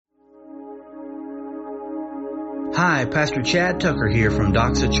Hi, Pastor Chad Tucker here from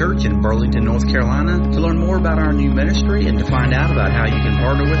Doxa Church in Burlington, North Carolina. To learn more about our new ministry and to find out about how you can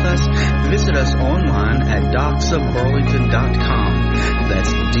partner with us, visit us online at doxaburlington.com.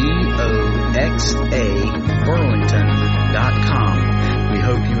 That's DOXA Burlington.com. We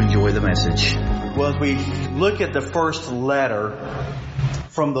hope you enjoy the message. Well, as we look at the first letter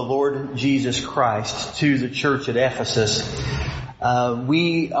from the Lord Jesus Christ to the church at Ephesus,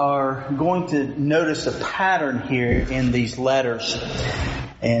 we are going to notice a pattern here in these letters.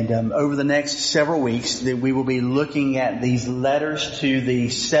 And over the next several weeks, that we will be looking at these letters to the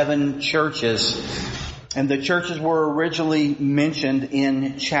 7 churches. And the churches were originally mentioned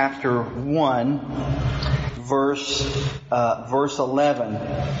in chapter 1, verse 11.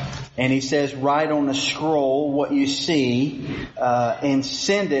 And he says, write on a scroll what you see and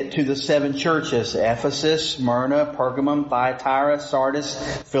send it to the 7 churches: Ephesus, Smyrna, Pergamum, Thyatira, Sardis,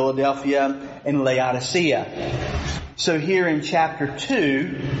 Philadelphia, and Laodicea. So here in chapter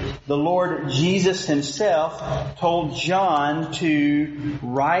 2, the Lord Jesus himself told John to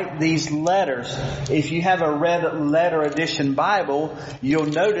write these letters. If you have a red letter edition Bible, you'll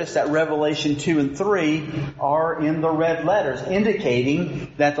notice that Revelation 2 and 3 are in the red letters,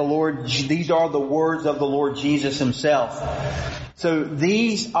 indicating that these are the words of the Lord Jesus himself. So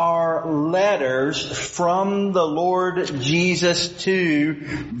these are letters from the Lord Jesus to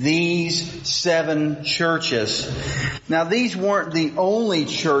these 7 churches. Now these weren't the only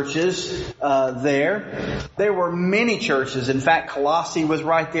churches there. There were many churches. In fact, Colossae was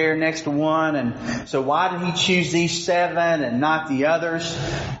right there next to one. And so why did he choose these 7 and not the others?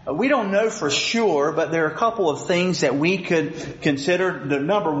 We don't know for sure, but there are a couple of things that we could consider. The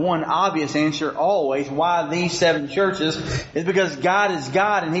number one obvious answer always why these 7 churches is because God is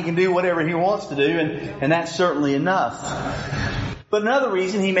God and He can do whatever He wants to do, and that's certainly enough. But another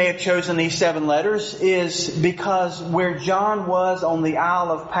reason He may have chosen these 7 letters is because where John was on the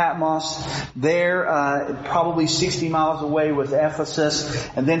Isle of Patmos, there probably 60 miles away was Ephesus,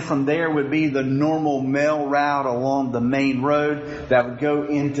 and then from there would be the normal mail route along the main road that would go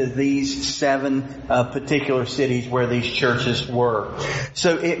into these 7 particular cities where these churches were.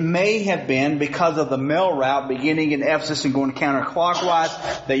 So it may have been because of the mail route beginning in Ephesus and going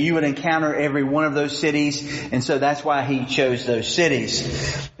counterclockwise that you would encounter every one of those cities, and so that's why He chose those cities.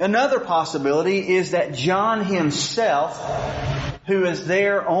 Another possibility is that John himself, who is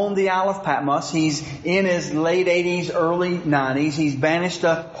there on the Isle of Patmos, he's in his late 80s, early 90s. He's banished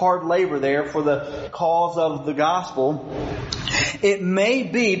to hard labor there for the cause of the gospel. It may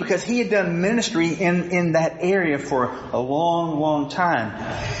be because he had done ministry in that area for a long, long time.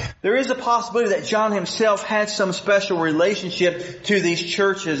 There is a possibility that John himself had some special relationship to these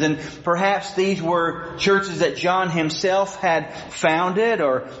churches, and perhaps these were churches that John himself had founded,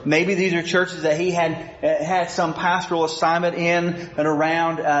 or maybe these are churches that he had some pastoral assignment in and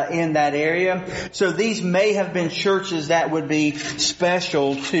around in that area. So these may have been churches that would be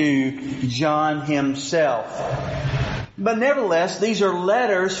special to John himself. But nevertheless, these are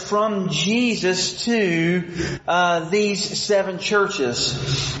letters from Jesus to these 7 churches.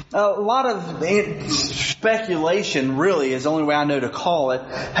 A lot of speculation, really, is the only way I know to call it,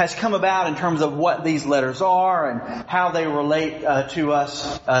 has come about in terms of what these letters are and how they relate to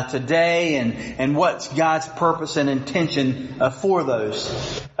us today, and what's God's purpose and intention for those.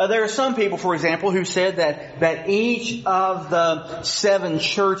 There are some people, for example, who said that each of the 7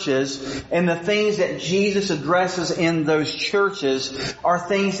 churches and the things that Jesus addresses in those churches are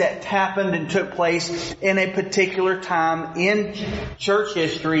things that happened and took place in a particular time in church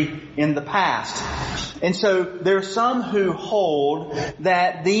history in the past. And so there are some who hold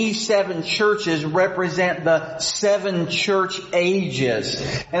that these 7 churches represent the 7 church ages.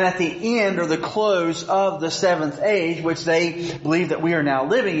 And at the end or the close of the 7th age, which they believe that we are now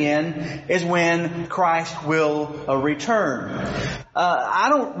living in, is when Christ will return. I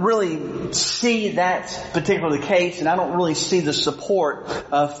don't really see that particularly the case, and I don't really see the support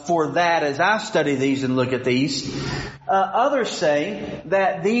for that as I study these and look at these. Others say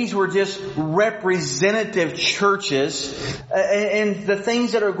that these were just representative churches, and the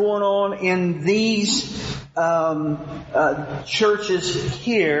things that are going on in these churches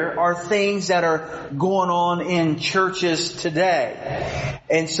here are things that are going on in churches today.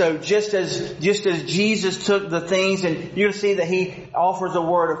 And so just as Jesus took the things, and you're going to see that He offers a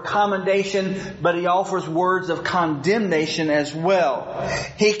word of commendation, but He offers words of condemnation as well.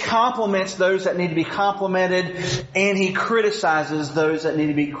 He compliments those that need to be complimented, and He criticizes those that need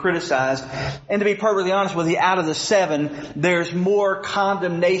to be criticized. And to be perfectly honest with you, out of the 7, there's more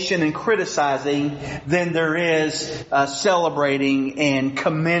condemnation and criticizing than there is celebrating and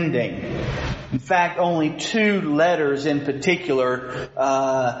commending. In fact, only 2 letters in particular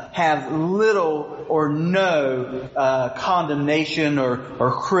have little or no condemnation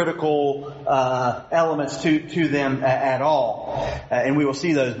or critical elements to them at all. And we will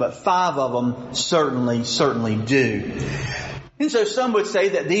see those, but 5 of them certainly do. And so some would say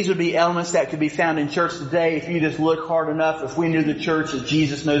that these would be elements that could be found in church today if you just look hard enough. If we knew the church as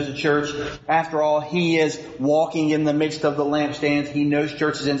Jesus knows the church, after all, He is walking in the midst of the lampstands. He knows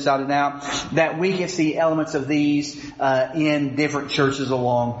churches inside and out. That we can see elements of these in different churches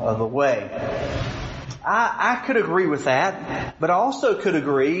along the way. I could agree with that, but I also could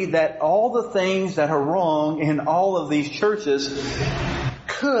agree that all the things that are wrong in all of these churches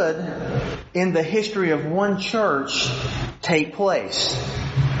could, in the history of one church, take place.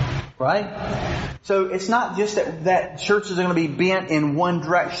 Right? So it's not just that churches are going to be bent in one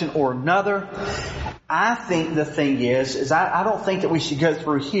direction or another. I think the thing is I don't think that we should go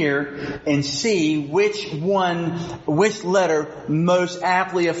through here and see which letter most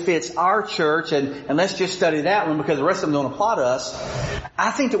aptly fits our church and let's just study that one because the rest of them don't apply to us.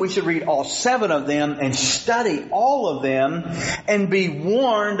 I think that we should read all 7 of them and study all of them and be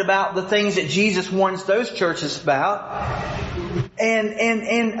warned about the things that Jesus warns those churches about.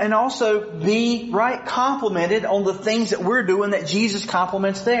 And also be complimented on the things that we're doing that Jesus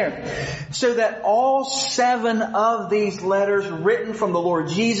compliments there. So that all 7 of these letters written from the Lord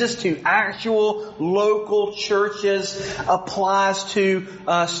Jesus to actual local churches applies to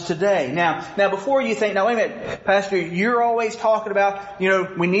us today. Now before you think, now wait a minute, Pastor, you're always talking about,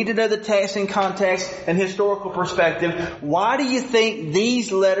 we need to know the text and context and historical perspective. Why do you think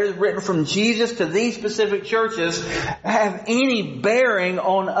these letters written from Jesus to these specific churches have any bearing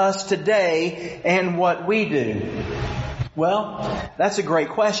on us today and what we do? Well, that's a great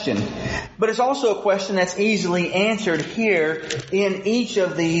question. But it's also a question that's easily answered here in each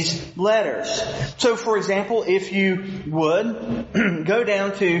of these letters. So, for example, if you would, go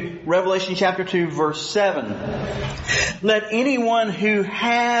down to Revelation chapter 2, verse 7. Let anyone who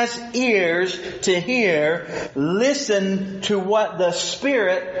has ears to hear listen to what the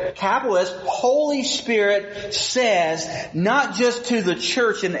Spirit, capital S, Holy Spirit says, not just to the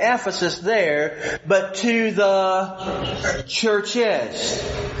church in Ephesus there, but to the churches.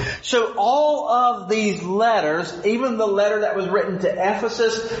 So all of these letters, even the letter that was written to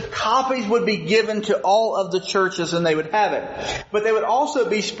Ephesus, copies would be given to all of the churches and they would have it. But they would also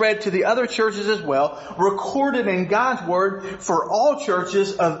be spread to the other churches as well, recorded in God's Word for all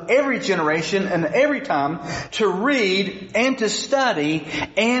churches of every generation and every time to read and to study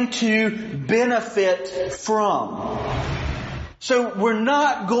and to benefit from. So we're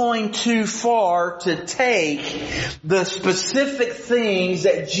not going too far to take the specific things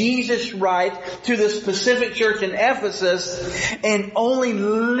that Jesus writes to the specific church in Ephesus and only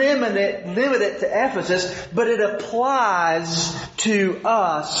limit it to Ephesus, but it applies to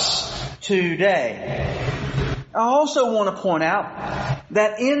us today. I also want to point out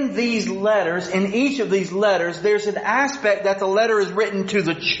that in these letters, in each of these letters, there's an aspect that the letter is written to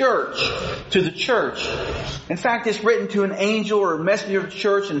the church. To the church. In fact, it's written to an angel or a messenger of the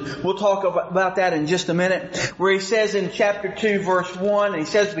church, and we'll talk about that in just a minute, where he says in chapter 2, verse 1, and he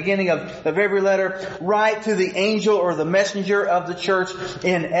says at the beginning of every letter, write to the angel or the messenger of the church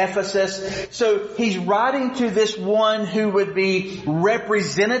in Ephesus. So he's writing to this one who would be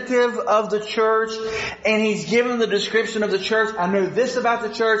representative of the church, and he's given the description of the church. I know this about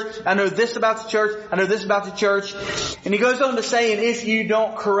the church. I know this about the church. I know this about the church. And he goes on to say, and if you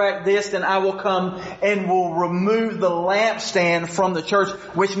don't correct this, then I will come and will remove the lampstand from the church,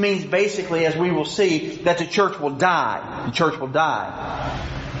 which means basically, as we will see, that the church will die. The church will die.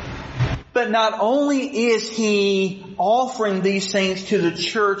 But not only is he offering these things to the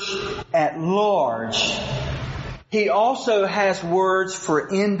church at large, he also has words for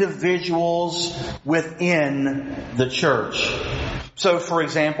individuals within the church. So, for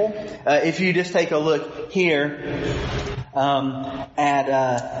example, if you just take a look here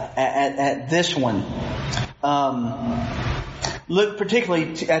at this one, look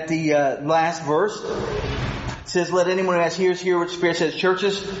particularly at the last verse. It says, "Let anyone who has ears hear what the Spirit says to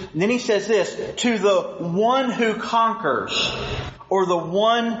churches." And then he says this: "To the one who conquers, or the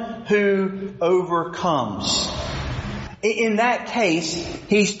one who overcomes." In that case,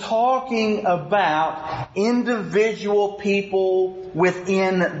 he's talking about individual people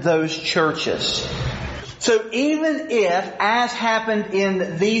within those churches. So even if, as happened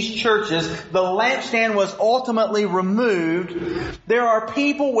in these churches, the lampstand was ultimately removed, there are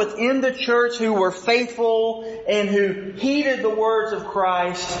people within the church who were faithful and who heeded the words of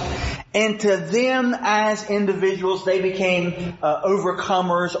Christ. And to them as individuals, they became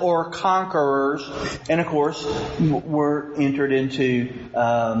overcomers or conquerors. And of course, were entered into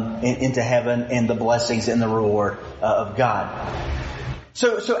heaven and the blessings and the reward of God.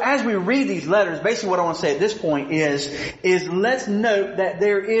 So as we read these letters, basically what I want to say at this point is let's note that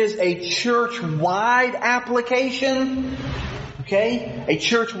there is a church-wide application. Okay? A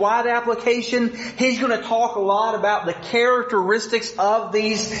church-wide application. He's going to talk a lot about the characteristics of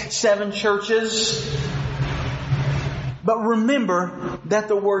these 7 churches. But remember that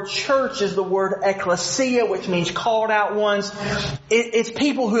the word church is the word ecclesia, which means called out ones. It's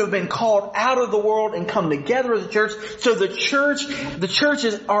people who have been called out of the world and come together as a church. So the church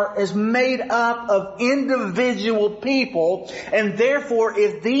is made up of individual people. And therefore,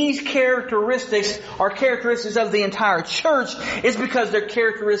 if these characteristics are characteristics of the entire church, it's because they're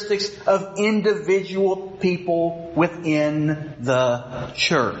characteristics of individual people within the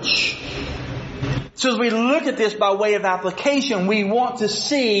church. So as we look at this by way of application, we want to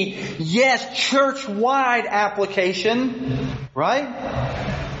see, yes, church-wide application, right?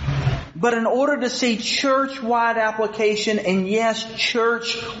 But in order to see church-wide application and, yes,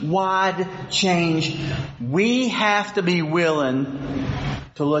 church-wide change, we have to be willing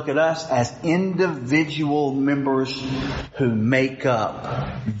to look at us as individual members who make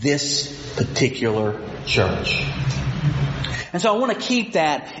up this particular church. And so I want to keep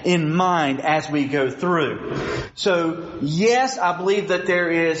that in mind as we go through. So, yes, I believe that there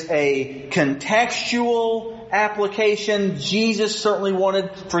is a contextual application. Jesus certainly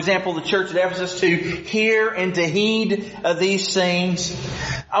wanted, for example, the church at Ephesus to hear and to heed these things.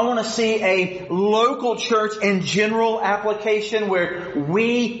 I want to see a local church in general application where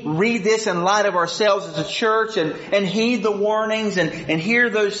we read this in light of ourselves as a church and heed the warnings and hear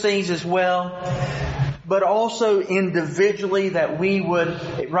those things as well. But also individually that we would,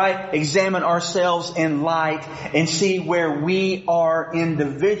 examine ourselves in light and see where we are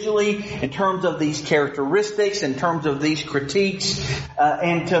individually in terms of these characteristics, in terms of these critiques,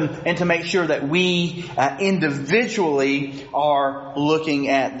 and to make sure that we individually are looking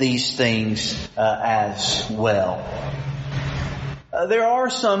at these things as well. There are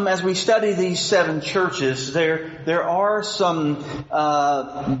some, as we study these 7 churches, there are some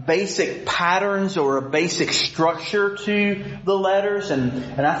basic patterns or a basic structure to the letters,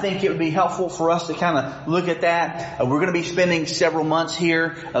 and I think it would be helpful for us to kind of look at that. We're going to be spending several months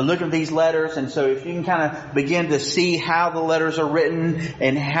here looking at these letters, and so if you can kind of begin to see how the letters are written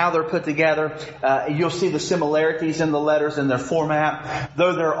and how they're put together, you'll see the similarities in the letters and their format.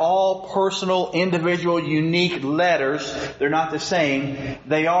 Though they're all personal, individual, unique letters, they're not the same.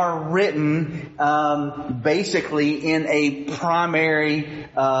 They are written basically in a primary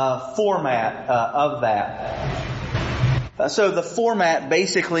format of that. So the format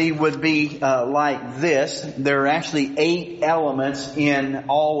basically would be like this. There are actually 8 elements in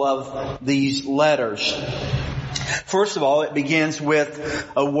all of these letters. First of all, it begins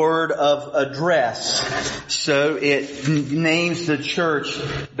with a word of address. So it names the church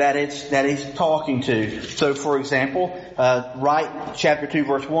that it's talking to. So for example, write, chapter 2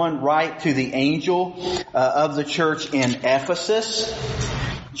 verse 1, write to the angel of the church in Ephesus.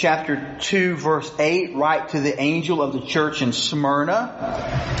 Chapter 2 verse 8, write to the angel of the church in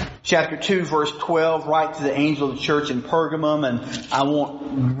Smyrna. Chapter 2 verse 12, write to the angel of the church in Pergamum, and I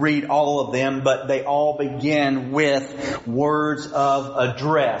won't read all of them, but they all begin with words of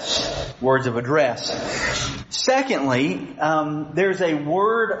address. Words of address. Secondly, there's a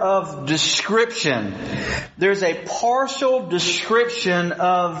word of description. There's a partial description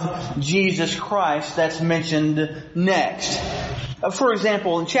of Jesus Christ that's mentioned next. For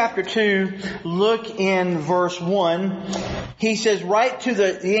example, in chapter 2, look in verse 1. He says, write to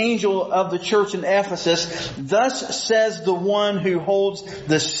the angel of the church in Ephesus, thus says the one who holds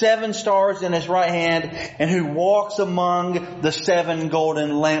the 7 stars in his right hand and who walks among the 7 golden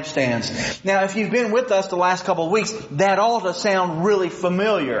lampstands. Now, if you've been with us the last couple of weeks, that ought to sound really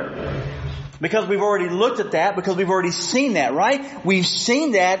familiar. Because we've already looked at that, because we've already seen that, right? We've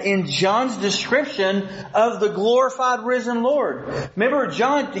seen that in John's description of the glorified risen Lord. Remember,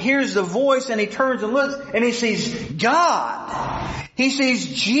 John hears the voice and he turns and looks and he sees God. He sees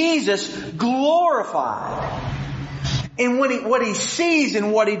Jesus glorified. And what he sees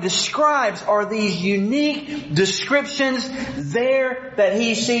and what he describes are these unique descriptions there that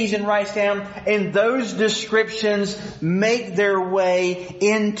he sees and writes down. And those descriptions make their way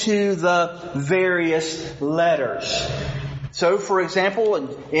into the various letters. So, for example,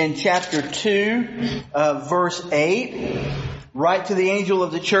 in chapter 2, verse 8, write to the angel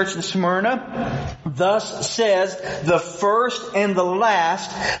of the church in Smyrna, thus says the first and the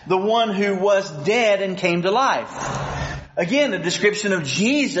last, the one who was dead and came to life. Again, a description of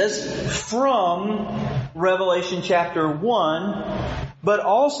Jesus from Revelation chapter 1. But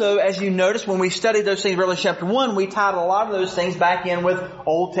also, as you notice, when we studied those things in Revelation chapter 1, we tied a lot of those things back in with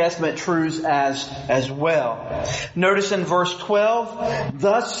Old Testament truths as well. Notice in verse 12,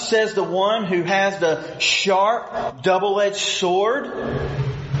 thus says the one who has the sharp, double-edged sword.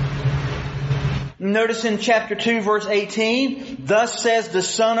 Notice in chapter 2, verse 18, thus says the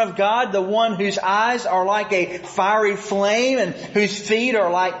Son of God, the one whose eyes are like a fiery flame and whose feet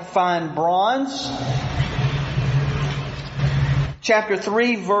are like fine bronze. Chapter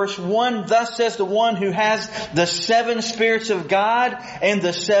 3, verse 1, thus says the one who has the 7 spirits of God and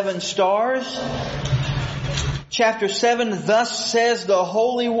the 7 stars. Chapter 7, thus says the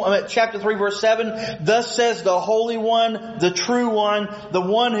Holy One, chapter 3, verse 7, thus says the Holy One, the True One, the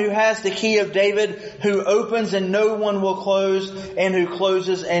one who has the key of David, who opens and no one will close, and who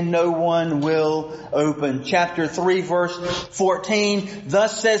closes and no one will open. Chapter 3, verse 14,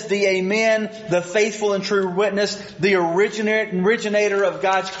 thus says the Amen, the faithful and true witness, the originator of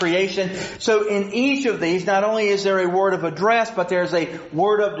God's creation. So in each of these, not only is there a word of address, but there's a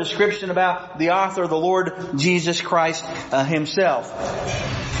word of description about the author, the Lord Jesus Christ himself.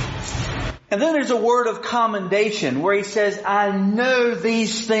 And then there's a word of commendation where he says, I know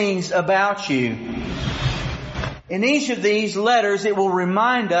these things about you. In each of these letters, it will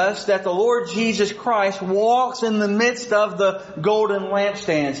remind us that the Lord Jesus Christ walks in the midst of the golden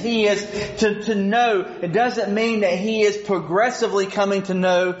lampstands. He is to know. It doesn't mean that He is progressively coming to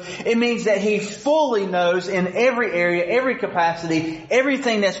know. It means that He fully knows in every area, every capacity,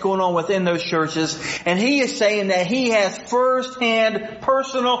 everything that's going on within those churches. And He is saying that He has first-hand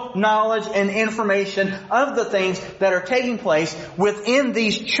personal knowledge and information of the things that are taking place within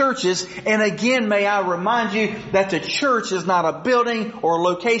these churches. And again, may I remind you that the church is not a building or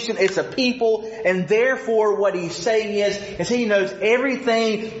location, it's a people, and therefore what he's saying is he knows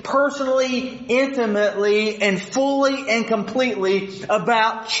everything personally, intimately, and fully and completely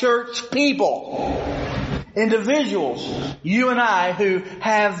about church people. Individuals, you and I, who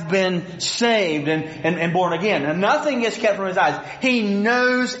have been saved and born again. And nothing is kept from His eyes. He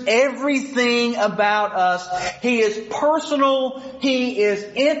knows everything about us. He is personal. He is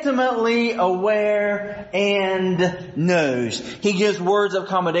intimately aware and knows. He gives words of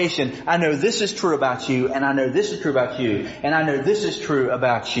commendation. I know this is true about you, and I know this is true about you, and I know this is true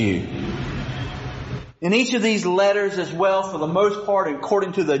about you. In each of these letters as well, for the most part,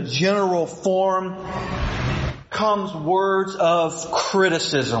 according to the general form, comes words of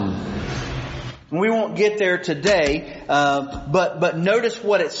criticism. We won't get there today, but notice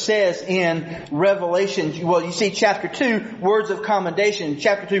what it says in Revelation. Well, you see chapter 2, words of commendation.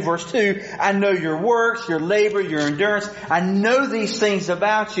 Chapter 2, verse 2, I know your works, your labor, your endurance. I know these things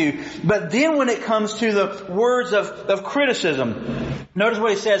about you. But then when it comes to the words of criticism, notice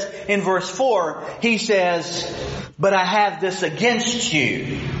what he says in verse 4. He says, but I have this against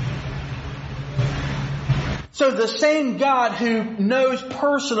you. So the same God who knows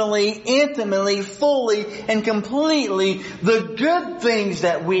personally, intimately, fully, and completely the good things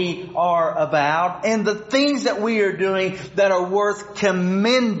that we are about and the things that we are doing that are worth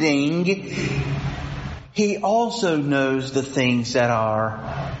commending, He also knows the things that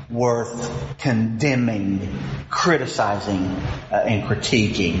are worth condemning, criticizing, and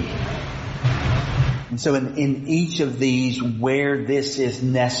critiquing. And so in each of these, where this is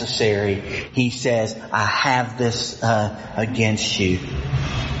necessary, He says, I have this against you.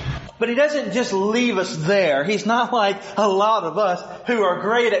 But He doesn't just leave us there. He's not like a lot of us who are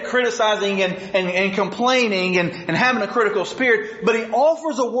great at criticizing and complaining and having a critical spirit. But He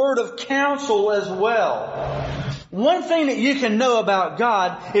offers a word of counsel as well. One thing that you can know about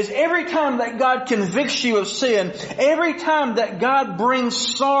God is every time that God convicts you of sin, every time that God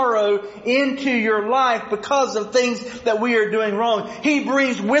brings sorrow into your life because of things that we are doing wrong, He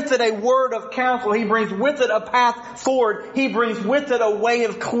brings with it a word of counsel. He brings with it a path forward. He brings with it a way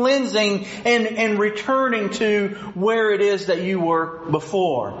of cleansing and returning to where it is that you were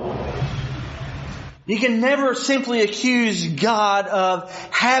before. You can never simply accuse God of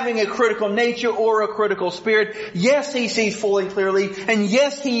having a critical nature or a critical spirit. Yes, He sees fully and clearly. And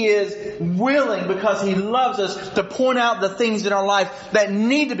yes, He is willing, because He loves us, to point out the things in our life that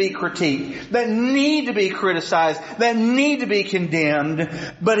need to be critiqued, that need to be criticized, that need to be condemned.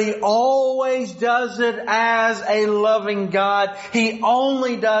 But He always does it as a loving God. He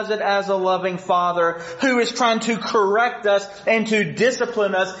only does it as a loving Father who is trying to correct us and to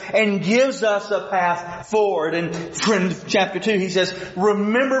discipline us and gives us a path forward. And in chapter 2 he says,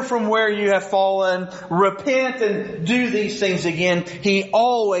 remember from where you have fallen, repent and do these things again. He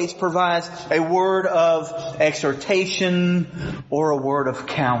always provides a word of exhortation or a word of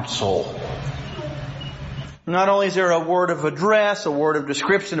counsel. Not only is there a word of address, a word of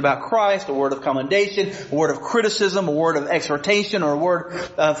description about Christ, a word of commendation, a word of criticism, a word of exhortation, or a word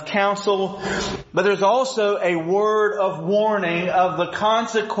of counsel, but there's also a word of warning of the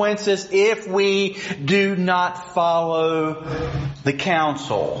consequences if we do not follow the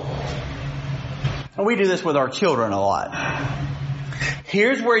counsel. And we do this with our children a lot.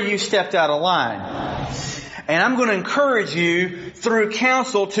 Here's where you stepped out of line. And I'm going to encourage you through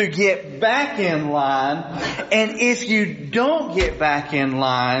counsel to get back in line. And if you don't get back in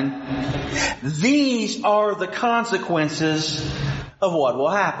line, these are the consequences of what will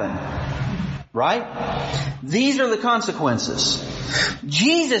happen. Right? These are the consequences.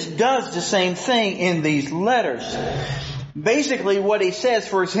 Jesus does the same thing in these letters. Basically what he says,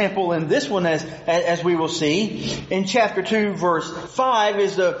 for example, in this one, as we will see, in chapter 2, verse 5,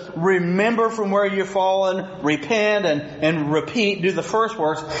 is to remember from where you've fallen, repent, and repeat, do the first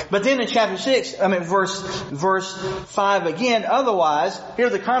works. But then in chapter 6, verse 5 again, otherwise, here are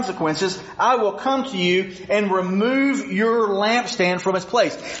the consequences. I will come to you and remove your lampstand from its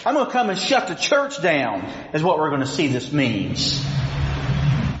place. I'm going to come and shut the church down, is what we're going to see this means.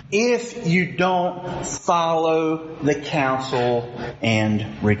 If you don't follow the counsel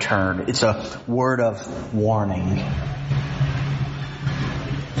and return. It's a word of warning.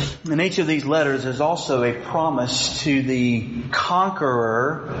 In each of these letters is also a promise to the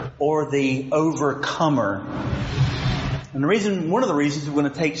conqueror or the overcomer. And one of the reasons we're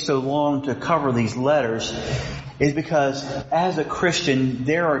going to take so long to cover these letters is because as a Christian,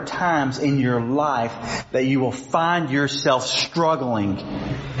 there are times in your life that you will find yourself struggling.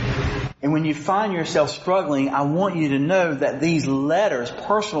 And when you find yourself struggling, I want you to know that these letters,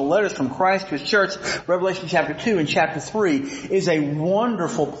 personal letters from Christ to His church, Revelation chapter 2 and chapter 3, is a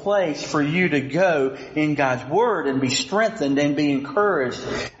wonderful place for you to go in God's Word and be strengthened and be encouraged.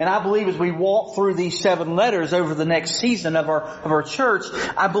 And I believe as we walk through these 7 letters over the next season of our church,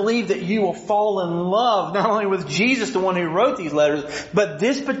 I believe that you will fall in love not only with Jesus, the one who wrote these letters, but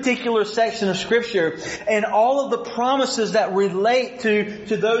this particular section of Scripture and all of the promises that relate to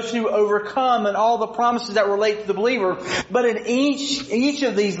those who overcome and all the promises that relate to the believer. But in each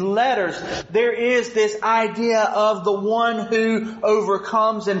of these letters, there is this idea of the one who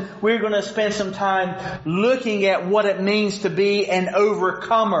overcomes, and we're going to spend some time looking at what it means to be an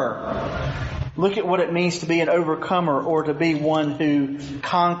overcomer. Look at what it means to be an overcomer or to be one who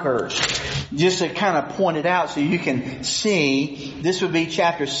conquers. Just to kind of point it out so you can see, this would be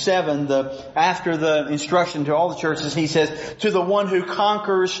chapter 7, after the instruction to all the churches, he says, to the one who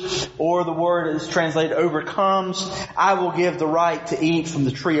conquers, or the word is translated overcomes, I will give the right to eat from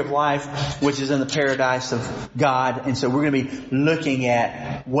the tree of life, which is in the paradise of God. And so we're going to be looking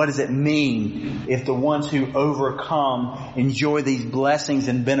at what does it mean if the ones who overcome enjoy these blessings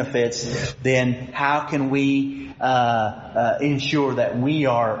and benefits, then how can we ensure that we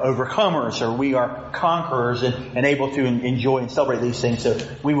are overcomers or we are conquerors and able to enjoy and celebrate these things. So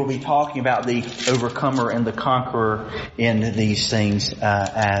we will be talking about the overcomer and the conqueror in these things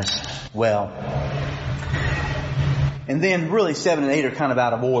as well. And then really 7 and 8 are kind of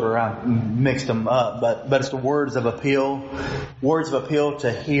out of order. I mixed them up, but it's the words of appeal. Words of appeal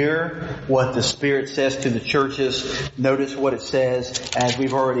to hear what the Spirit says to the churches. Notice what it says, as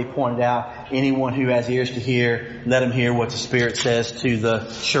we've already pointed out. Anyone who has ears to hear, let him hear what the Spirit says to the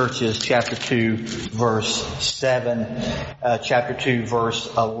churches. Chapter 2, verse 7. Chapter 2,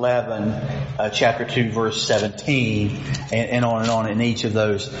 verse 11. Chapter 2, verse 17. And on in each of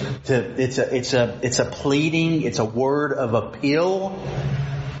those. It's a pleading. It's a word of appeal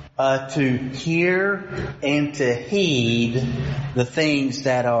to hear and to heed the things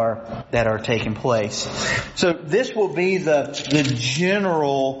that are taking place. So this will be the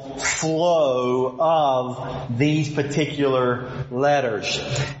general flow of these particular letters,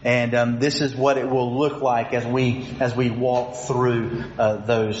 and this is what it will look like as we walk through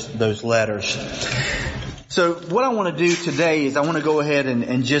those letters. So what I want to do today is I want to go ahead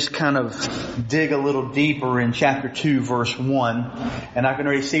and just kind of dig a little deeper in chapter 2, verse 1. And I can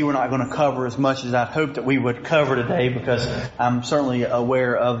already see we're not going to cover as much as I'd hoped that we would cover today because I'm certainly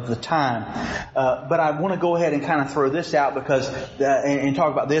aware of the time. But I want to go ahead and kind of throw this out because and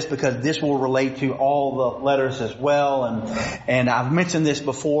talk about this because this will relate to all the letters as well. And I've mentioned this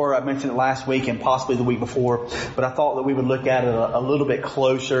before. I mentioned it last week and possibly the week before. But I thought that we would look at it a little bit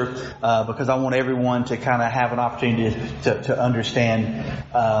closer because I want everyone to kind of have an opportunity to understand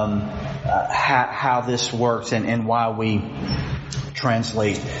how this works and why we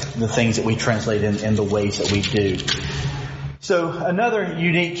translate the things that we translate in the ways that we do. So another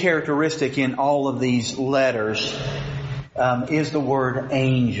unique characteristic in all of these letters is the word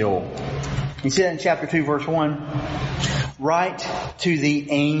angel. You see that in chapter 2, verse 1? Write to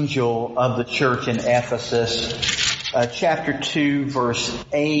the angel of the church in Ephesus. Chapter 2, verse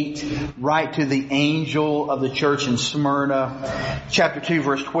 8, write to the angel of the church in Smyrna. Chapter 2,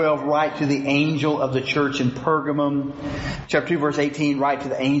 verse 12, write to the angel of the church in Pergamum. Chapter 2, verse 18, write to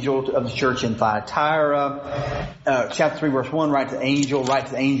the angel of the church in Thyatira. Chapter 3, verse 1, write to the angel, write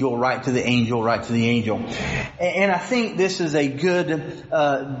to the angel, write to the angel, write to the angel. And I think this is a good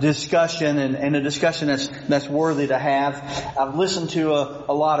discussion and a discussion that's worthy to have. I've listened to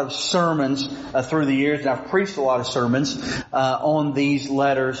a lot of sermons through the years, and I've preached a lot of sermons on these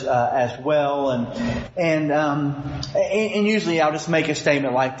letters as well, and usually I'll just make a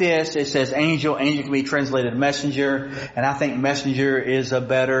statement like this. It says angel can be translated messenger, and I think messenger is a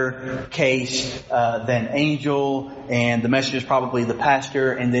better case than angel, and the messenger is probably the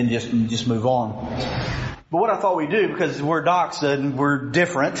pastor, and then just move on. But what I thought we'd do, because we're Doxa and we're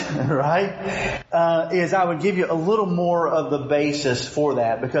different, right, is I would give you a little more of the basis for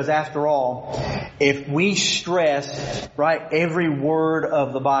that. Because after all, if we stress, right, every word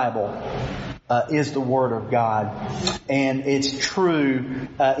of the Bible is the Word of God. And it's true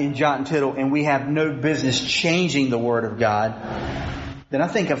in jot and tittle, and we have no business changing the Word of God. Then I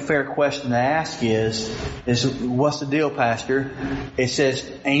think a fair question to ask is what's the deal, Pastor? It says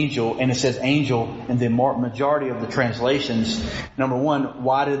angel, and it says angel in the majority of the translations. Number one,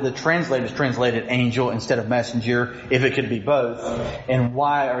 why did the translators translate it angel instead of messenger if it could be both? And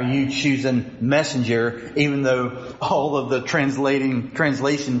why are you choosing messenger even though all of the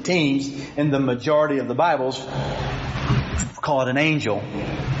translation teams in the majority of the Bibles call it an angel?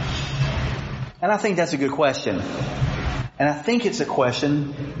 And I think that's a good question. And I think it's a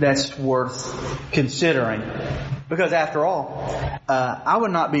question that's worth considering. Because after all, I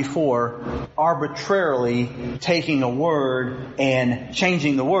would not be for arbitrarily taking a word and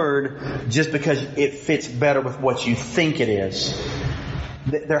changing the word just because it fits better with what you think it is.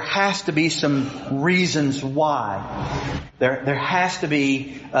 There has to be some reasons why. There has to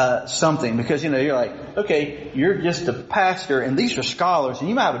be something, because you're like, okay, you're just a pastor and these are scholars and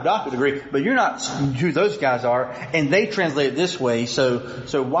you might have a doctorate degree, but you're not who those guys are, and they translate it this way. So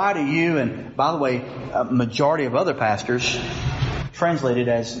why do you? And by the way, a majority of other pastors translate it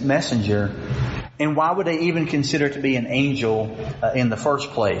as messenger. And why would they even consider it to be an angel in the first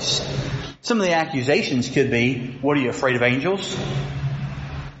place? Some of the accusations could be, what are you, afraid of angels?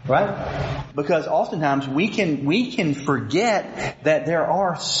 Right? Because oftentimes we can forget that there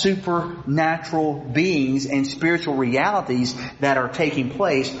are supernatural beings and spiritual realities that are taking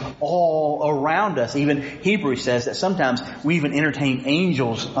place all around us. Even Hebrews says that sometimes we even entertain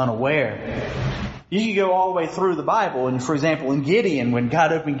angels unaware. You can go all the way through the Bible, and for example, in Gideon, when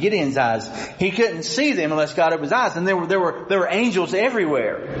God opened Gideon's eyes, he couldn't see them unless God opened his eyes, and there were angels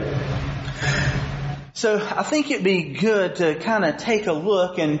everywhere. So I think it'd be good to kind of take a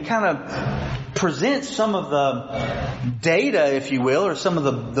look and kind of present some of the data, if you will, or some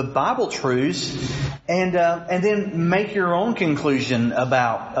of the Bible truths, and then make your own conclusion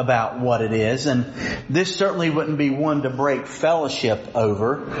about what it is. And this certainly wouldn't be one to break fellowship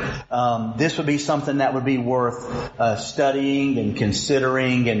over. This would be something that would be worth studying and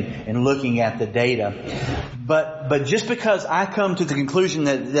considering and looking at the data. But just because I come to the conclusion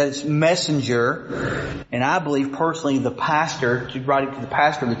that it's messenger, and I believe personally the pastor, writing to the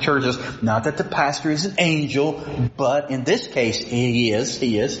pastor of the church, is not that the pastor is an angel, but in this case he is.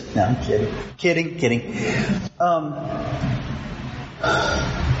 No, I'm kidding.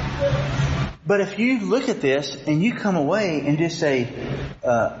 But if you look at this and you come away and just say,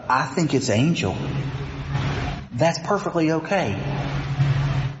 I think it's angel, that's perfectly okay.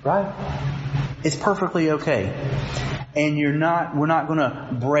 Right? It's perfectly okay. And we're not going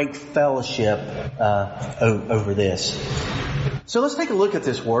to break fellowship over this. So let's take a look at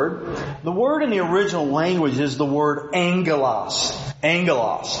this word. The word in the original language is the word angelos.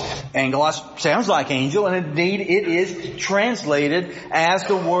 Angelos. Angelos sounds like angel, and indeed it is translated as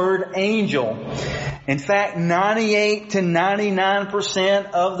the word angel. In fact, 98 to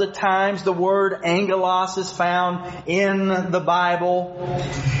 99% of the times the word angelos is found in the Bible,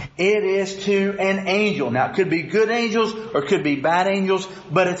 it is to an angel. Now, it could be good angels or it could be bad angels,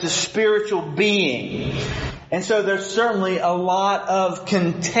 but it's a spiritual being. And so there's certainly a lot of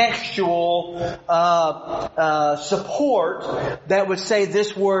contextual support that would say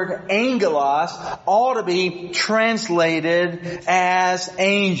this word angelos ought to be translated as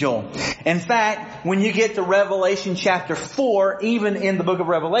angel. In fact, when you get to Revelation chapter 4, even in the book of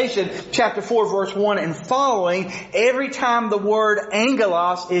Revelation, chapter 4 verse 1 and following, every time the word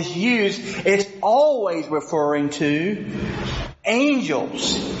angelos is used, it's always referring to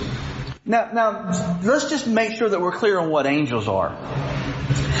angels. Now, let's just make sure that we're clear on what angels are.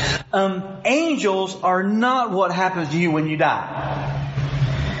 Angels are not what happens to you when you die.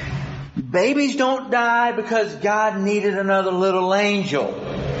 Babies don't die because God needed another little angel.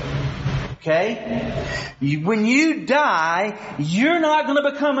 Okay? When you die, you're not going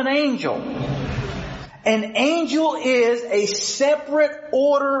to become an angel. An angel is a separate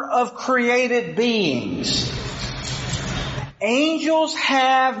order of created beings. Angels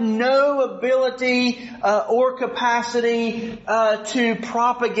have no ability or capacity to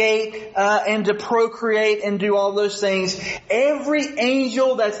propagate and to procreate and do all those things. Every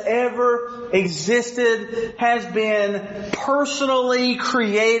angel that's ever existed has been personally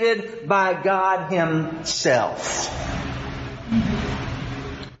created by God Himself.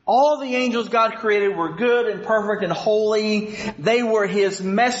 All the angels God created were good and perfect and holy. They were His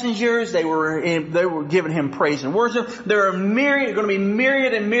messengers. They were giving Him praise and worship. There are going to be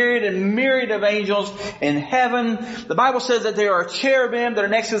myriad and myriad and myriad of angels in heaven. The Bible says that there are cherubim that are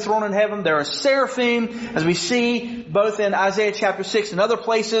next to the throne in heaven. There are seraphim, as we see both in Isaiah chapter 6 and other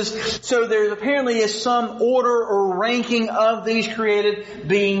places. So there apparently is some order or ranking of these created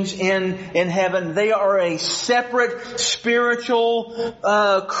beings in heaven. They are a separate spiritual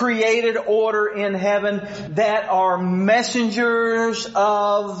created order in heaven that are messengers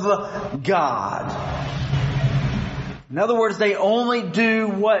of God. In other words, they only do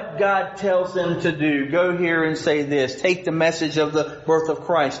what God tells them to do. Go here and say this. Take the message of the birth of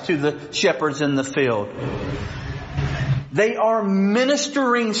Christ to the shepherds in the field. They are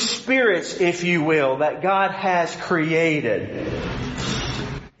ministering spirits, if you will, that God has created.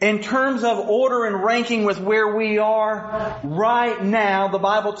 In terms of order and ranking with where we are right now, the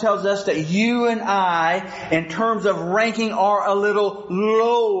Bible tells us that you and I, in terms of ranking, are a little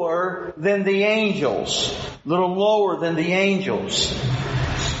lower than the angels. A little lower than the angels.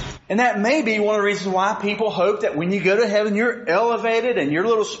 And that may be one of the reasons why people hope that when you go to heaven, you're elevated and your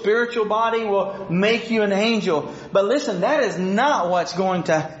little spiritual body will make you an angel. But listen, that is not what's going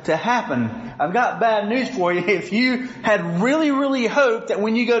to happen. I've got bad news for you. If you had really, really hoped that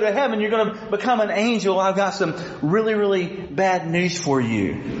when you go to heaven, you're going to become an angel, I've got some really, really bad news for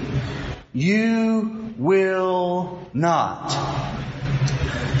you. You will not.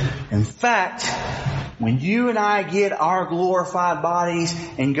 In fact, when you and I get our glorified bodies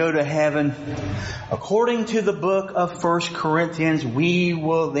and go to heaven, according to the book of 1 Corinthians, we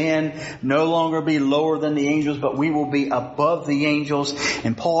will then no longer be lower than the angels, but we will be above the angels.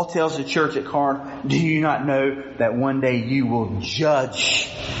 And Paul tells the church at Corinth, do you not know that one day you will judge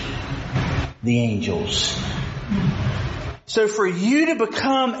the angels? So for you to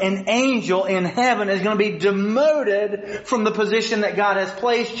become an angel in heaven is going to be demoted from the position that God has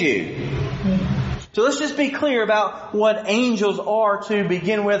placed you. So let's just be clear about what angels are to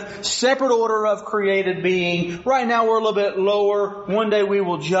begin with. Separate order of created being. Right now we're a little bit lower. One day we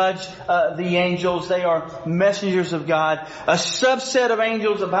will judge the angels. They are messengers of God. A subset of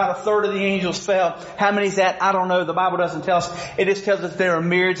angels, about a third of the angels fell. How many is that? I don't know. The Bible doesn't tell us. It just tells us there are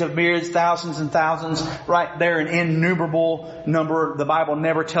myriads of myriads, thousands and thousands. Right there, an innumerable number. The Bible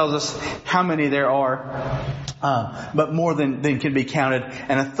never tells us how many there are. But more than can be counted.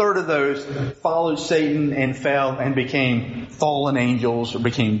 And a third of those followed Satan and fell and became fallen angels or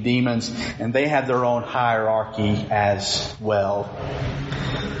became demons. And they have their own hierarchy as well.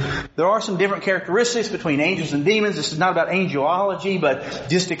 There are some different characteristics between angels and demons. This is not about angelology, but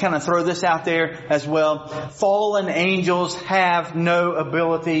just to kind of throw this out there as well. Fallen angels have no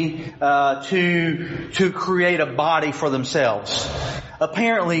ability to create a body for themselves.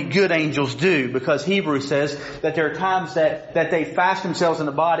 Apparently good angels do, because Hebrews says that there are times that they fashion themselves in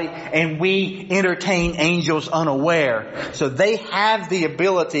the body and we entertain angels unaware. So they have the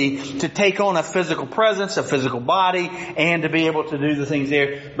ability to take on a physical presence, a physical body, and to be able to do the things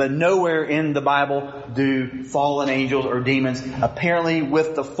there. But nowhere in the Bible do fallen angels or demons. Apparently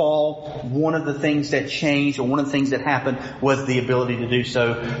with the fall, one of the things that changed, or one of the things that happened, was the ability to do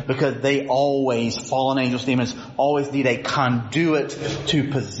so, because they always, fallen angels, demons, always need a conduit to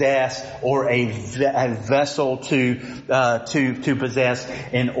possess, or a vessel to possess,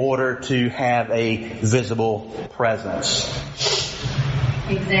 in order to have a visible presence.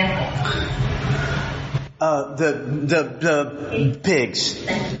 Example. The pigs.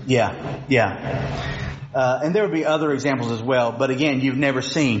 Yeah. And there would be other examples as well, but again, you've never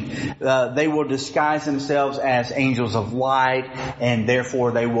seen. They will disguise themselves as angels of light, and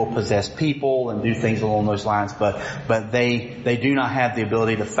therefore they will possess people and do things along those lines, but they do not have the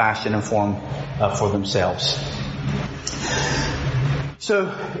ability to fashion and form for themselves.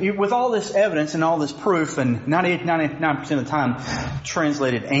 So, with all this evidence and all this proof, and 99% of the time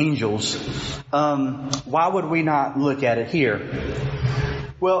translated angels, why would we not look at it here?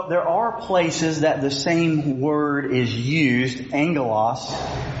 Well, there are places that the same word is used, angelos,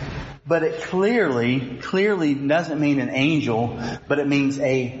 but it clearly doesn't mean an angel, but it means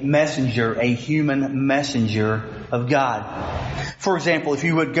a messenger, a human messenger of God. For example, if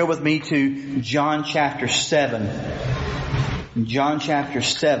you would go with me to John chapter 7. John chapter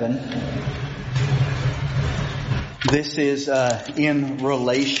 7. This is in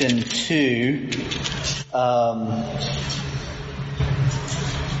relation to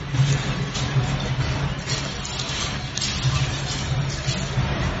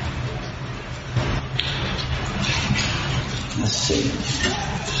let's see.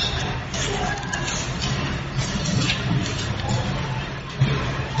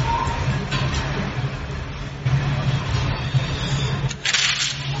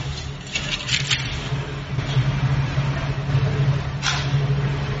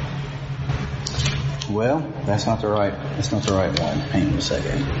 Well, that's not the right one. Hang on a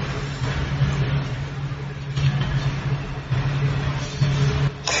second.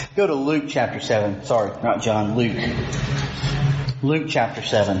 Go to Luke chapter 7. Sorry, not John, Luke. Luke chapter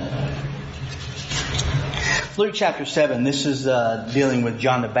 7. Luke chapter 7, this is dealing with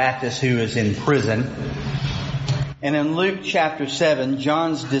John the Baptist, who is in prison. And in Luke chapter 7,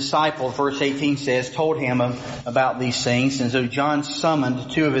 John's disciple, verse 18 says, told him about these things. And so John summoned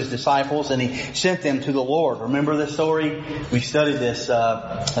two of his disciples and he sent them to the Lord. Remember this story? We studied this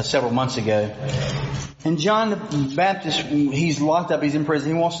several months ago. And John the Baptist, he's locked up, he's in prison.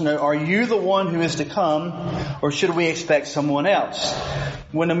 He wants to know, are you the one who is to come, or should we expect someone else?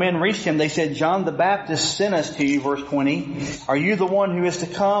 When the men reached him, they said, John the Baptist sent us to you, verse 20. Are you the one who is to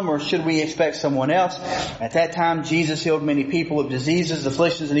come, or should we expect someone else? At that time, Jesus healed many people of diseases,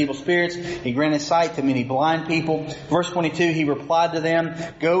 afflictions, and evil spirits. He granted sight to many blind people. Verse 22, he replied to them,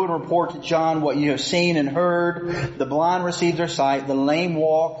 go and report to John what you have seen and heard. The blind receive their sight, the lame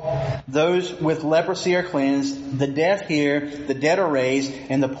walk, those with leprosy are cleansed, the deaf hear, the dead are raised,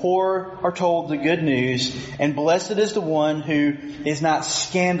 and the poor are told the good news. And blessed is the one who is not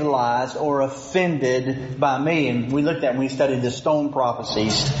scandalized or offended by me. And we looked at when we studied the stone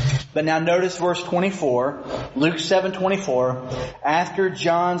prophecies. But now notice verse 24, Luke 7:24. After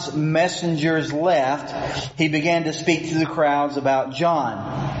John's messengers left, he began to speak to the crowds about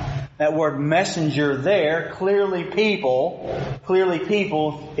John. That word messenger there, clearly people,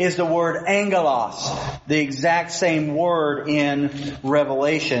 is the word angelos. The exact same word in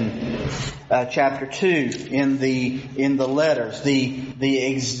Revelation chapter 2 in the letters. The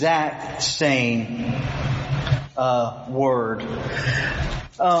exact same word.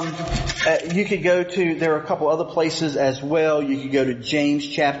 You could go to, there are a couple other places as well. You could go to James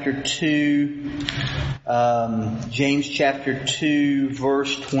chapter 2,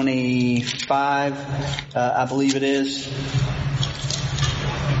 verse 25, I believe it is.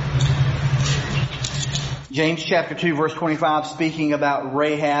 James chapter 2 verse 25, speaking about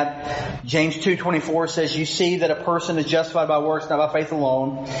Rahab. James 2:24 says, you see that a person is justified by works, not by faith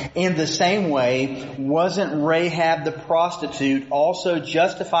alone. In the same way, wasn't Rahab the prostitute also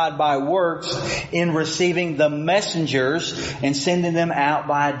justified by works in receiving the messengers and sending them out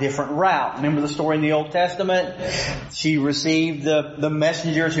by a different route? Remember the story in the Old Testament? She received the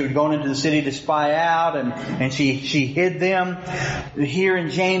messengers who had gone into the city to spy out, and she hid them. Here in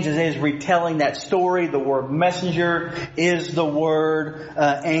James, as it is retelling that story, the word word messenger is the word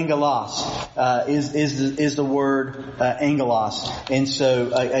angelos. Is the word angelos. And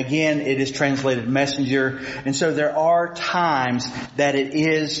so again, it is translated messenger. And so there are times that it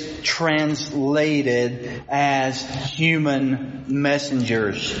is translated as human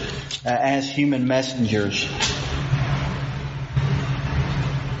messengers.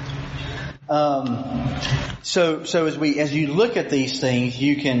 So as you look at these things,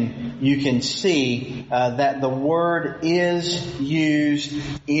 you can see that the word is used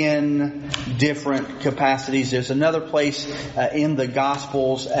in different capacities. There's another place in the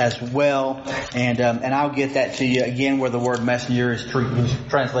Gospels as well, and I'll get that to you again, where the word messenger is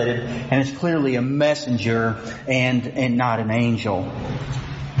translated, and it's clearly a messenger and not an angel.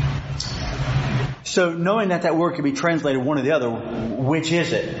 So knowing that word can be translated one or the other, which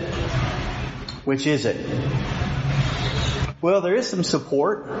is it? Which is it? Well, there is some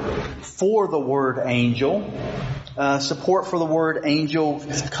support for the word angel. Support for the word angel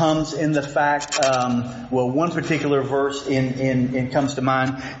comes in the fact, one particular verse in comes to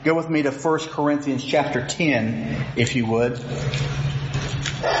mind. Go with me to 1 Corinthians chapter 10, if you would.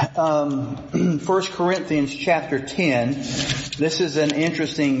 1 Corinthians chapter 10. This is an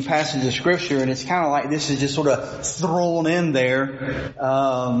interesting passage of Scripture, and it's kind of like this is just sort of thrown in there.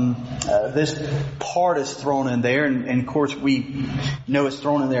 This part is thrown in there, and of course we know it's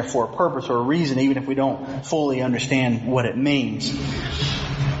thrown in there for a purpose or a reason, even if we don't fully understand what it means.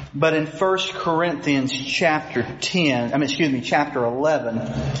 But in 1 Corinthians chapter 11,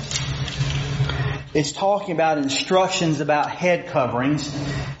 it's talking about instructions about head coverings.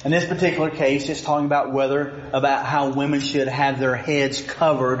 In this particular case, it's talking about how women should have their heads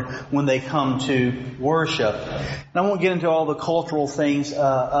covered when they come to worship. And I won't get into all the cultural things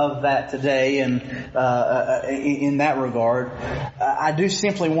of that today, and in that regard, I do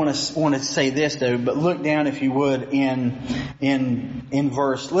simply want to say this though. But look down, if you would, in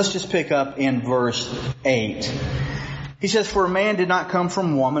verse. Let's just pick up in verse 8. He says, "For a man did not come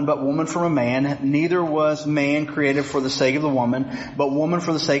from woman, but woman from a man. Neither was man created for the sake of the woman, but woman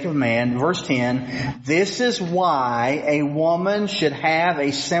for the sake of man." Verse 10, "This is why a woman should have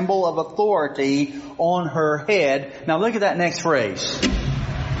a symbol of authority on her head." Now look at that next phrase.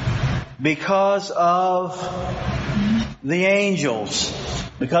 Because of the angels.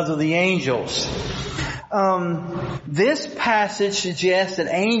 Because of the angels. This passage suggests that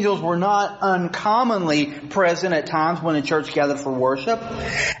angels were not uncommonly present at times when the church gathered for worship,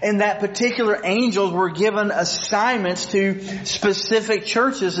 and that particular angels were given assignments to specific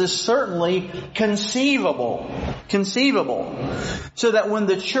churches is certainly conceivable. So that when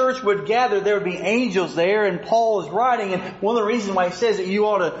the church would gather, there would be angels there, and Paul is writing, and one of the reasons why he says that you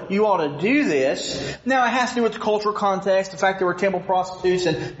ought to do this. Now it has to do with the cultural context, the fact there were temple prostitutes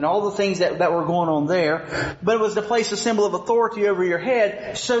and all the things that were going on there. But it was to place a symbol of authority over your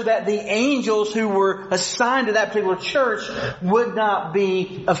head so that the angels who were assigned to that particular church would not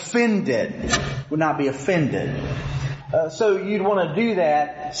be offended. So you'd want to do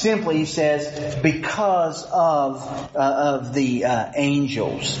that simply, he says, because of the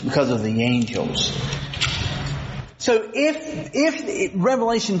angels. Because of the angels. So if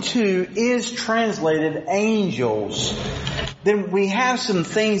Revelation 2 is translated angels, then we have some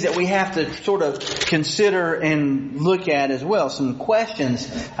things that we have to sort of consider and look at as well. Some questions,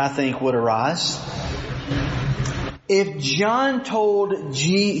 I think, would arise. If Jesus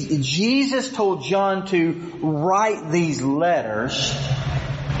told John to write these letters,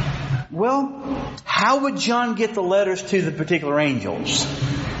 well, how would John get the letters to the particular angels?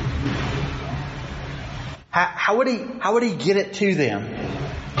 How would he get it to them?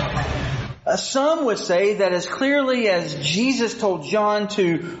 Some would say that as clearly as Jesus told John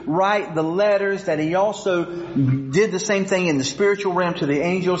to write the letters, that he also did the same thing in the spiritual realm to the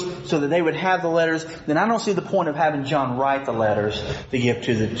angels so that they would have the letters, then I don't see the point of having John write the letters to give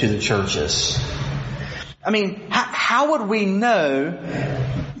to the churches. I mean, how would we know?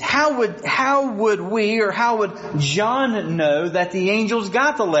 How would John know that the angels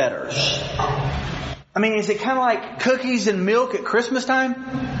got the letters? I mean, is it kind of like cookies and milk at Christmas time?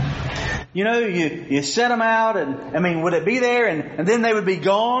 You know, you set them out, and I mean, would it be there and then they would be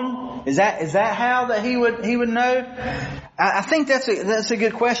gone? Is that how that he would know? I think that's a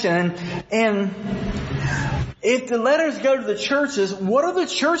good question. And if the letters go to the churches, what are the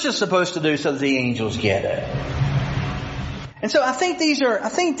churches supposed to do so that the angels get it? And so I think these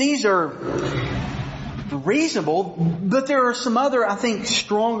are reasonable, but there are some other, I think,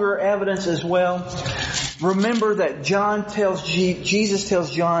 stronger evidence as well. Remember that Jesus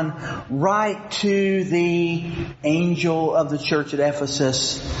tells John, write to the angel of the church at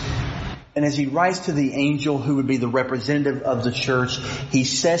Ephesus. And as he writes to the angel who would be the representative of the church, he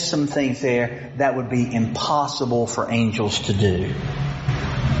says some things there that would be impossible for angels to do.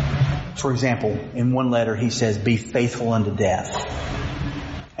 For example, in one letter he says, be faithful unto death.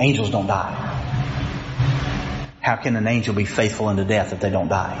 Angels don't die. How can an angel be faithful unto death if they don't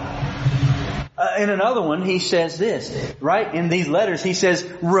die? In another one, he says this, right? In these letters, he says,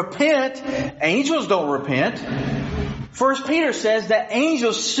 repent. Angels don't repent. 1 Peter says that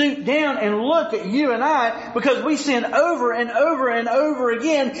angels swoop down and look at you and I because we sin over and over and over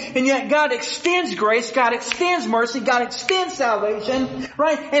again, and yet God extends grace, God extends mercy, God extends salvation,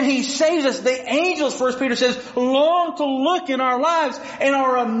 right? And He saves us. The angels, 1 Peter says, long to look in our lives and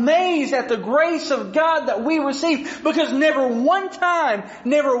are amazed at the grace of God that we receive, because never one time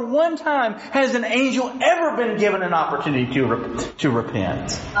has an angel ever been given an opportunity to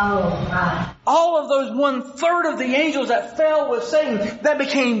repent. Oh, wow. All of those 1/3 of the angels that fell with Satan, that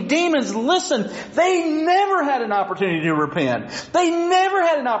became demons, listen, they never had an opportunity to repent. They never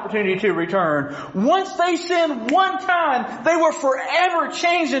had an opportunity to return. Once they sinned one time, they were forever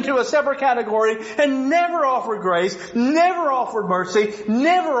changed into a separate category and never offered grace, never offered mercy,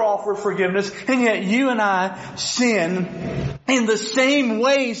 never offered forgiveness. And yet you and I sin in the same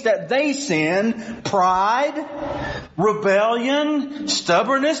ways that they sin. Pride, rebellion,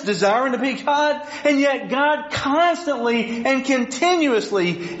 stubbornness, desiring to be God. And yet God constantly and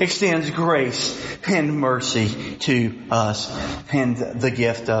continuously extends grace and mercy to us and the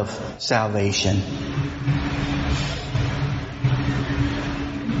gift of salvation.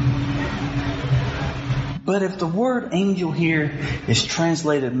 But if the word angel here is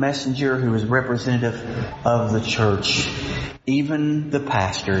translated messenger, who is representative of the church, even the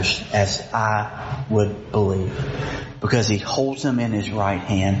pastors, as I would believe, because he holds them in his right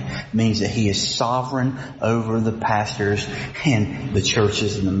hand, means that he is sovereign over the pastors and the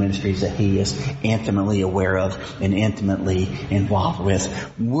churches and the ministries that he is intimately aware of and intimately involved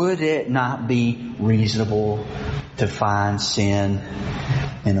with. Would it not be reasonable to find sin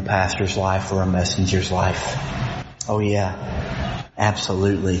in a pastor's life or a messenger's life? Oh yeah,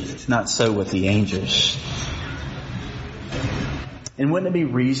 absolutely. It's not so with the angels. And wouldn't it be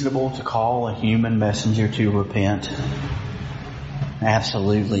reasonable to call a human messenger to repent?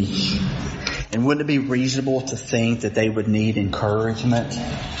 Absolutely. And wouldn't it be reasonable to think that they would need encouragement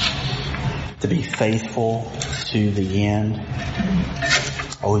to be faithful to the end?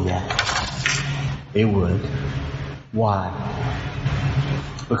 Oh yeah, it would. Why?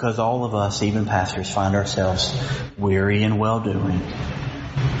 Because all of us, even pastors, find ourselves weary in well-doing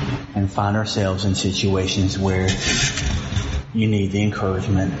and find ourselves in situations where you need the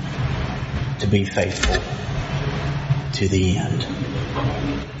encouragement to be faithful to the end.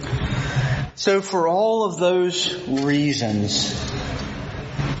 So for all of those reasons,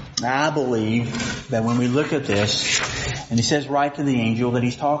 I believe that when we look at this, and he says right to the angel that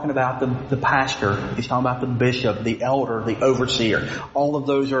he's talking about the pastor, he's talking about the bishop, the elder, the overseer. All of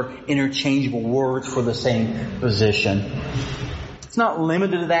those are interchangeable words for the same position. It's not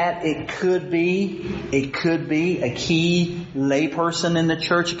limited to that. It could be a key layperson in the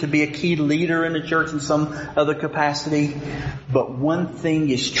church. It could be a key leader in the church in some other capacity. But one thing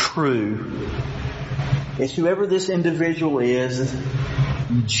is true, is whoever this individual is,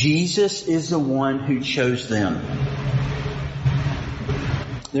 Jesus is the one who chose them.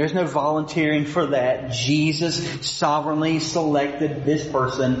 There's no volunteering for that. Jesus sovereignly selected this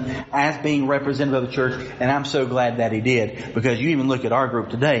person as being representative of the church, and I'm so glad that He did. Because you even look at our group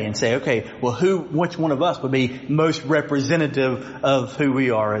today and say, okay, well which one of us would be most representative of who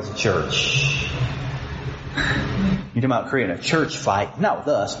we are as a church? You're talking about creating a church fight, not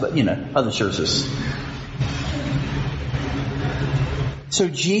with us, but other churches. So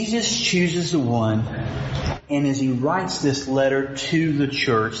Jesus chooses the one, and as he writes this letter to the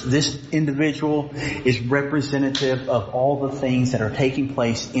church, this individual is representative of all the things that are taking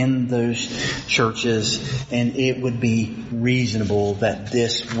place in those churches, and it would be reasonable that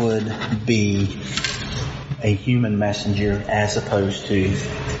this would be a human messenger as opposed to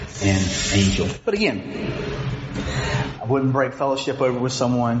an angel. But again, I wouldn't break fellowship over with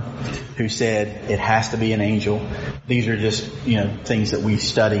someone who said it has to be an angel. These are just, things that we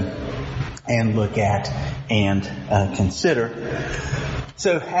study and look at and consider.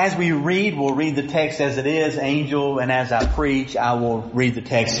 So as we read, we'll read the text as it is, angel, and as I preach, I will read the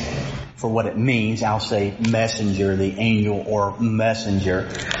text for what it means. I'll say messenger, the angel or messenger.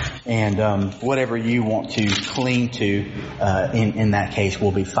 And whatever you want to cling to in that case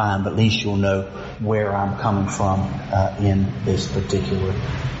will be fine, but at least you'll know where I'm coming from in this particular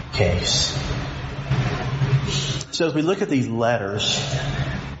case. So as we look at these letters,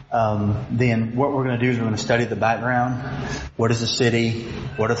 then what we're going to do is we're going to study the background. What is the city?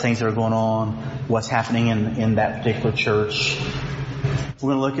 What are things that are going on? What's happening in that particular church?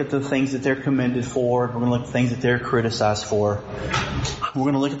 We're going to look at the things that they're commended for. We're going to look at the things that they're criticized for. We're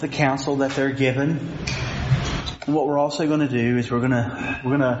going to look at the counsel that they're given. And what we're also going to do is we're going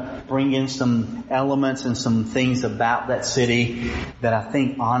to bring in some elements and some things about that city that I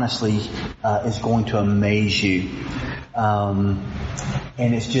think honestly is going to amaze you.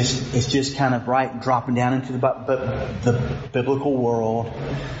 And it's just kind of dropping down into the biblical world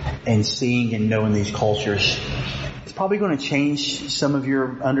and seeing and knowing these cultures. It's probably going to change some of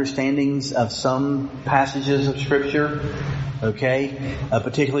your understandings of some passages of Scripture. Okay?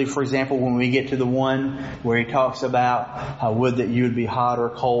 Particularly, for example, when we get to the one where he talks about how would that you would be hot or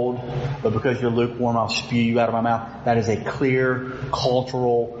cold, but because you're lukewarm, I'll spew you out of my mouth. That is a clear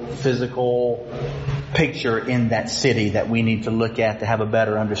cultural, physical picture in that city that we need to look at to have a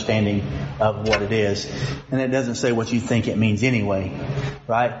better understanding of what it is. And it doesn't say what you think it means anyway,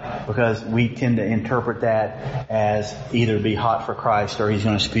 right? Because we tend to interpret that as either be hot for Christ or he's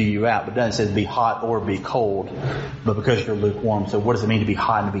going to spew you out. But it doesn't say be hot or be cold, but because you're lukewarm. So what does it mean to be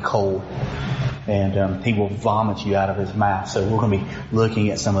hot and to be cold? And he will vomit you out of his mouth. So we're going to be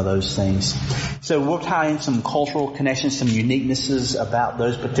looking at some of those things. So we'll tie in some cultural connections, some uniquenesses about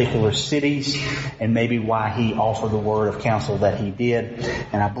those particular cities, and maybe why he offered the word of counsel that he did.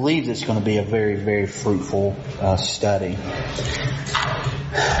 And I believe it's going to be a very, very fruitful study.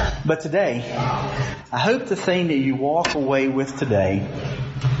 But today, I hope the thing that you walk away with today,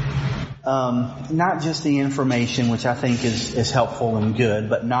 not just the information, which I think is helpful and good,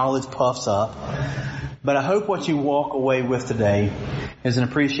 but knowledge puffs up. But I hope what you walk away with today is an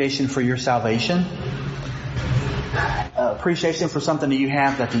appreciation for your salvation, appreciation for something that you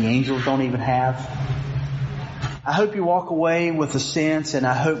have that the angels don't even have. I hope you walk away with a sense, and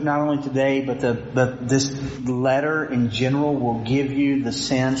I hope not only today, but this letter in general will give you the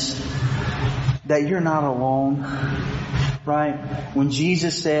sense that you're not alone. Right? When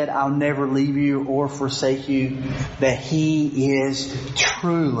Jesus said, I'll never leave you or forsake you, that He is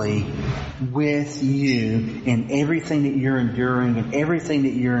truly with you in everything that you're enduring and everything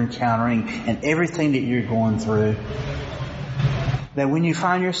that you're encountering and everything that you're going through. That when you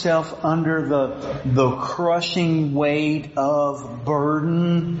find yourself under the crushing weight of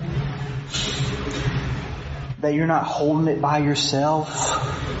burden, that you're not holding it by yourself.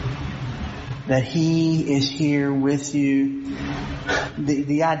 That He is here with you.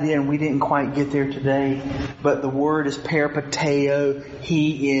 The idea, and we didn't quite get there today, but the word is peripateo.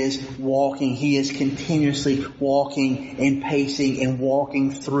 He is walking. He is continuously walking and pacing and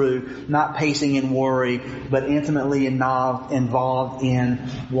walking through. Not pacing in worry, but intimately involved in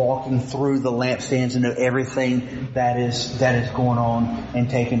walking through the lampstands and everything that is going on and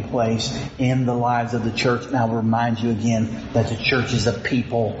taking place in the lives of the church. And I'll remind you again that the church is a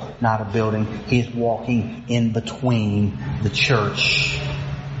people, not a building. He is walking in between the church.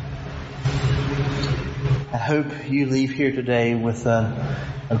 I hope you leave here today with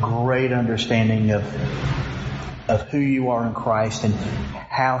a great understanding of who you are in Christ and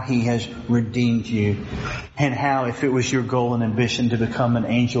how He has redeemed you, and how, if it was your goal and ambition to become an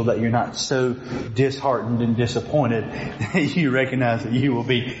angel, that you're not so disheartened and disappointed, you recognize that you will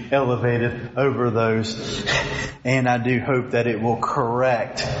be elevated over those. And I do hope that it will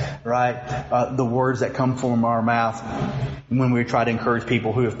correct, right, the words that come from our mouth when we try to encourage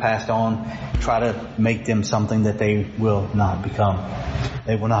people who have passed on, try to make them something that they will not become.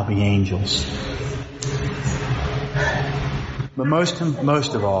 They will not be angels. But most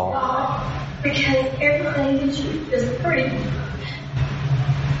of all, because everything that you just pretty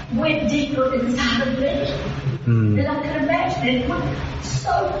went deeper inside of me than I could imagine. It went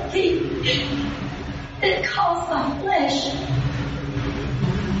so deep that it caused my flesh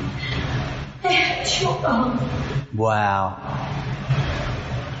to choke on. Wow.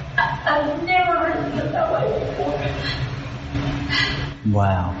 I've never heard it that way before.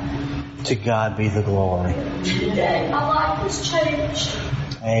 Wow. To God be the glory. Today, my life has changed.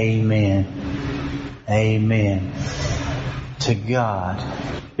 Amen. Amen. To God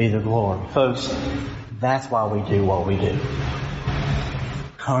be the glory. Folks, that's why we do what we do.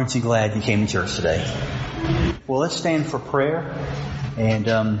 Aren't you glad you came to church today? Well, let's stand for prayer. And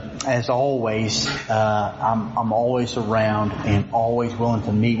as always, I'm always around and always willing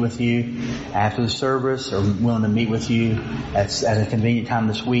to meet with you after the service, or willing to meet with you at a convenient time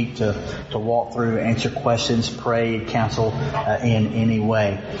this week to walk through, answer questions, pray, counsel in any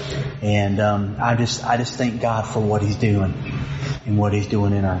way. And I just thank God for what He's doing and what He's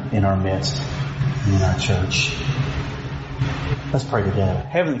doing in our midst, in our church. Let's pray together.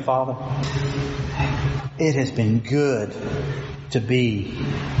 Heavenly Father, it has been good to be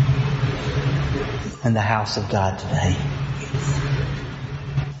in the house of God today.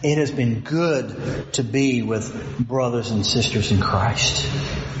 It has been good to be with brothers and sisters in Christ.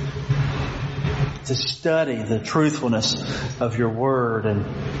 To study the truthfulness of your word, and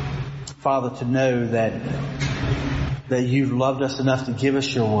Father, to know that you've loved us enough to give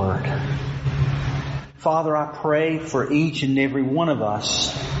us your word. Father, I pray for each and every one of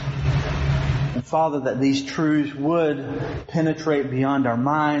us. And Father, that these truths would penetrate beyond our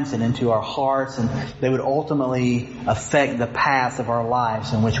minds and into our hearts, and they would ultimately affect the path of our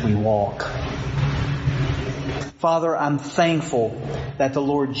lives in which we walk. Father, I'm thankful that the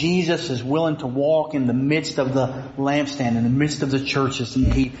Lord Jesus is willing to walk in the midst of the lampstand, in the midst of the churches,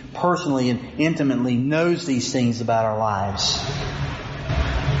 and He personally and intimately knows these things about our lives.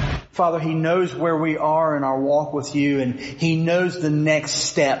 Father, He knows where we are in our walk with you, and He knows the next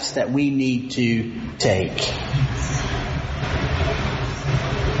steps that we need to take.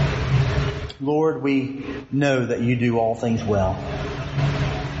 Lord, we know that you do all things well,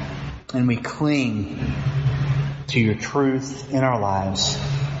 and we cling to your truth in our lives.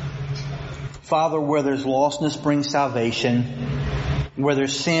 Father, where there's lostness, bring salvation. Where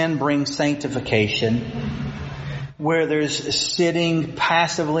there's sin, bring sanctification. Where there's sitting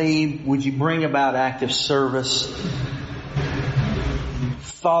passively, would you bring about active service?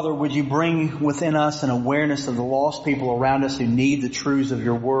 Father, would you bring within us an awareness of the lost people around us who need the truths of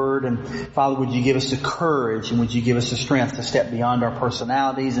your word? And Father, would you give us the courage, and would you give us the strength to step beyond our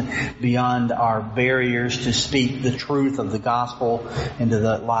personalities and beyond our barriers to speak the truth of the gospel into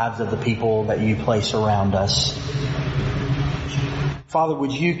the lives of the people that you place around us? Father,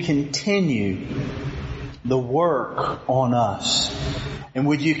 would you continue the work on us? And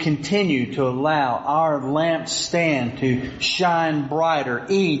would you continue to allow our lampstand to shine brighter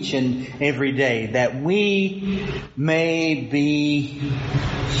each and every day, that we may be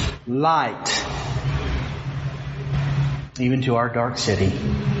light even to our dark city.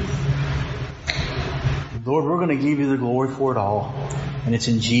 Lord, we're going to give you the glory for it all. And it's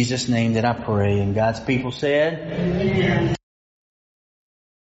in Jesus' name that I pray. And God's people said, Amen.